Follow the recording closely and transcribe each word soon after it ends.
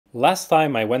Last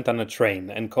time I went on a train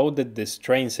and coded this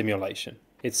train simulation.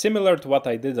 It's similar to what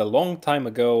I did a long time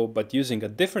ago, but using a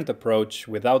different approach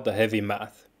without the heavy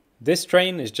math. This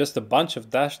train is just a bunch of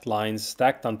dashed lines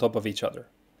stacked on top of each other.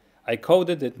 I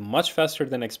coded it much faster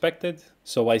than expected,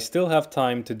 so I still have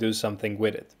time to do something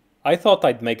with it. I thought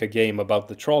I'd make a game about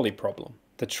the trolley problem.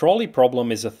 The trolley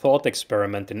problem is a thought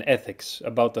experiment in ethics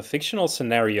about a fictional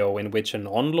scenario in which an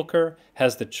onlooker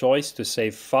has the choice to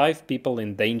save 5 people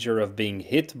in danger of being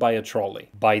hit by a trolley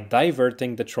by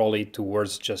diverting the trolley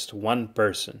towards just one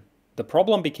person. The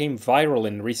problem became viral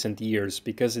in recent years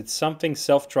because it's something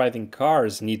self-driving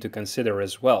cars need to consider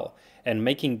as well, and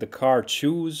making the car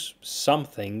choose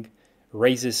something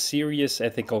raises serious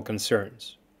ethical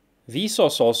concerns.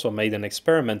 Vsauce also made an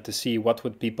experiment to see what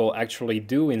would people actually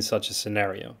do in such a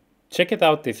scenario. Check it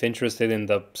out if interested in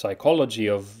the psychology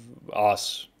of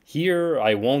us. Here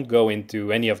I won't go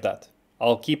into any of that.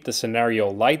 I'll keep the scenario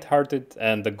lighthearted,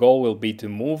 and the goal will be to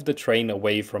move the train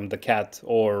away from the cat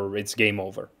or it's game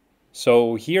over.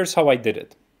 So here's how I did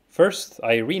it. First,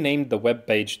 I renamed the web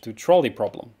page to Trolley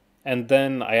Problem, and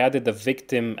then I added a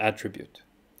victim attribute.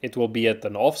 It will be at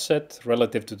an offset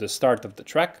relative to the start of the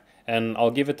track, and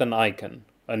I'll give it an icon,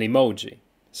 an emoji,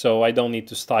 so I don't need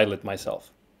to style it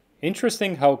myself.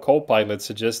 Interesting how Copilot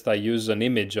suggests I use an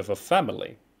image of a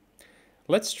family.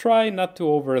 Let's try not to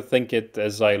overthink it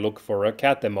as I look for a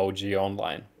cat emoji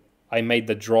online. I made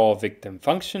the draw victim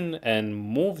function and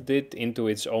moved it into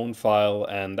its own file,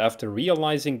 and after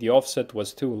realizing the offset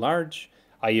was too large,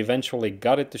 I eventually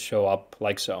got it to show up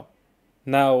like so.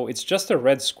 Now, it's just a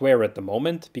red square at the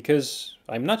moment because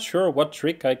I'm not sure what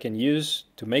trick I can use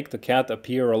to make the cat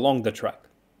appear along the track.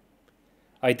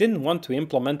 I didn't want to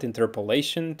implement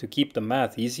interpolation to keep the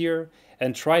math easier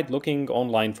and tried looking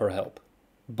online for help.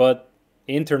 But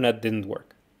internet didn't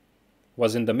work.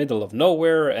 Was in the middle of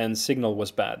nowhere and signal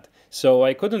was bad, so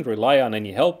I couldn't rely on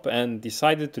any help and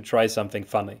decided to try something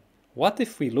funny. What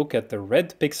if we look at the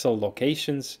red pixel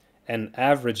locations and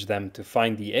average them to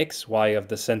find the XY of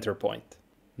the center point?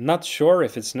 Not sure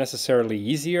if it's necessarily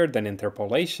easier than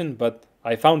interpolation, but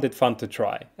I found it fun to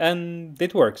try, and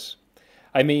it works.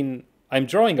 I mean, I'm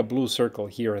drawing a blue circle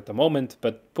here at the moment,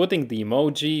 but putting the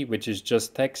emoji, which is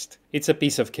just text, it's a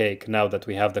piece of cake now that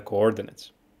we have the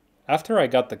coordinates. After I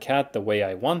got the cat the way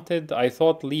I wanted, I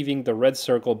thought leaving the red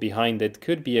circle behind it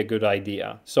could be a good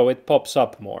idea, so it pops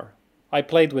up more. I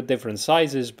played with different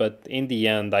sizes, but in the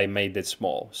end I made it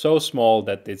small, so small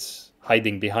that it's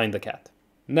hiding behind the cat.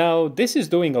 Now this is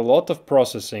doing a lot of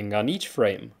processing on each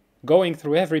frame, going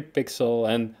through every pixel,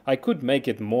 and I could make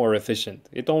it more efficient.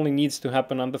 It only needs to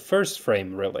happen on the first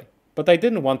frame really. But I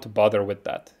didn't want to bother with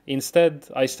that. Instead,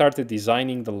 I started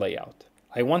designing the layout.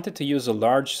 I wanted to use a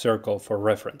large circle for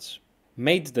reference.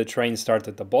 Made the train start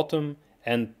at the bottom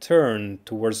and turn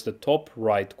towards the top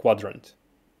right quadrant.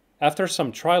 After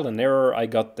some trial and error I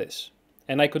got this,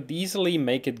 and I could easily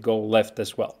make it go left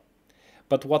as well.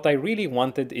 But what I really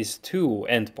wanted is 2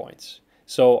 endpoints,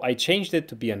 so I changed it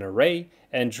to be an array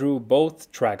and drew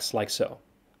both tracks like so.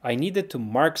 I needed to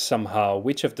mark somehow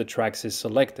which of the tracks is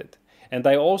selected, and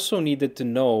I also needed to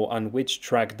know on which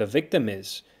track the victim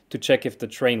is to check if the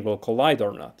train will collide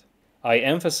or not. I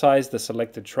emphasized the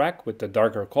selected track with the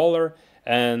darker color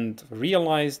and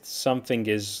realized something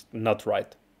is not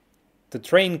right. The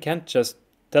train can't just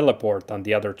teleport on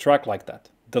the other track like that.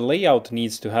 The layout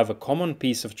needs to have a common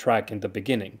piece of track in the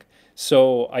beginning,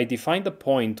 so I defined a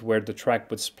point where the track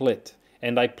would split,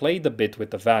 and I played a bit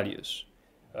with the values.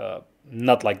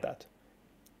 Not like that.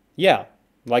 Yeah,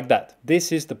 like that.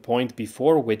 This is the point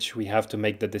before which we have to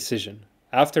make the decision.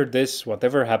 After this,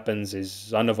 whatever happens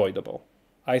is unavoidable.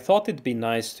 I thought it'd be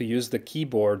nice to use the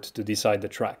keyboard to decide the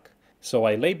track. So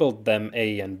I labeled them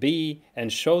A and B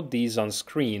and showed these on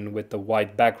screen with the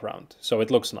white background, so it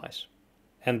looks nice.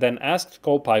 And then asked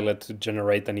Copilot to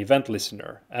generate an event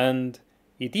listener, and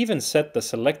it even set the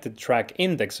selected track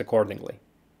index accordingly.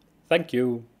 Thank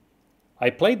you. I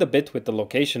played a bit with the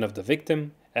location of the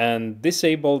victim and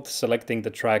disabled selecting the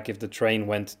track if the train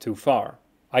went too far.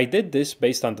 I did this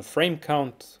based on the frame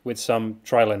count with some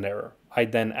trial and error. I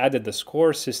then added the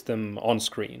score system on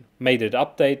screen, made it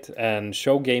update and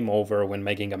show game over when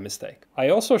making a mistake. I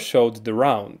also showed the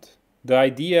round. The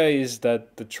idea is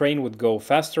that the train would go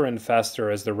faster and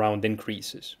faster as the round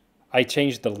increases. I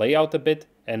changed the layout a bit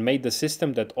and made the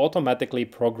system that automatically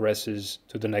progresses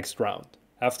to the next round.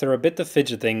 After a bit of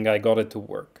fidgeting, I got it to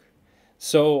work.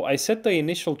 So I set the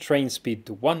initial train speed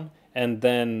to 1 and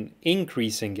then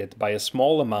increasing it by a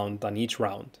small amount on each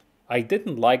round. I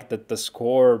didn't like that the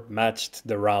score matched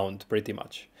the round pretty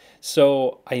much,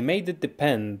 so I made it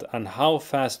depend on how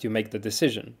fast you make the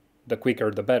decision. The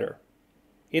quicker the better.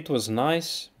 It was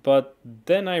nice, but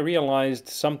then I realized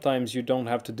sometimes you don't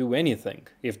have to do anything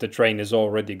if the train is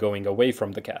already going away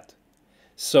from the cat.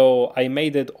 So I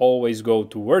made it always go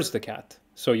towards the cat,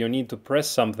 so you need to press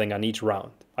something on each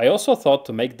round. I also thought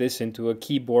to make this into a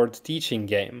keyboard teaching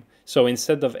game, so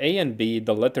instead of A and B,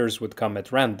 the letters would come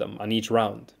at random on each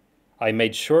round. I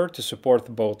made sure to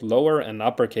support both lower and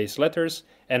uppercase letters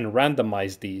and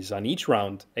randomize these on each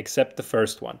round except the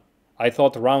first one. I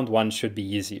thought round 1 should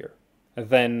be easier.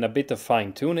 Then a bit of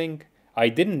fine-tuning. I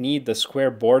didn't need the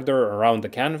square border around the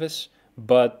canvas,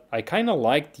 but I kinda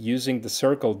liked using the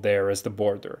circle there as the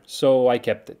border, so I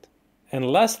kept it.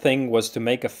 And last thing was to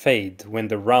make a fade when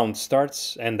the round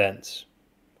starts and ends.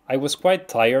 I was quite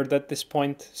tired at this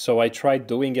point, so I tried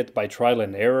doing it by trial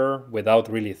and error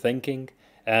without really thinking,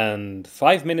 and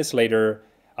 5 minutes later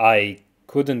I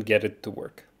couldn't get it to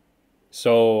work.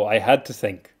 So I had to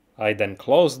think. I then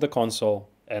closed the console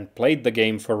and played the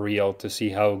game for real to see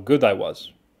how good I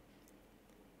was.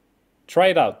 Try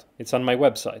it out, it's on my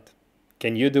website.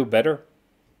 Can you do better?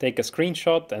 Take a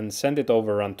screenshot and send it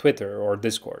over on Twitter or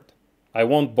Discord. I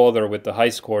won't bother with the high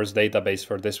scores database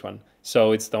for this one,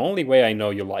 so it's the only way I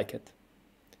know you like it.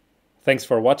 Thanks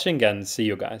for watching and see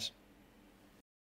you guys.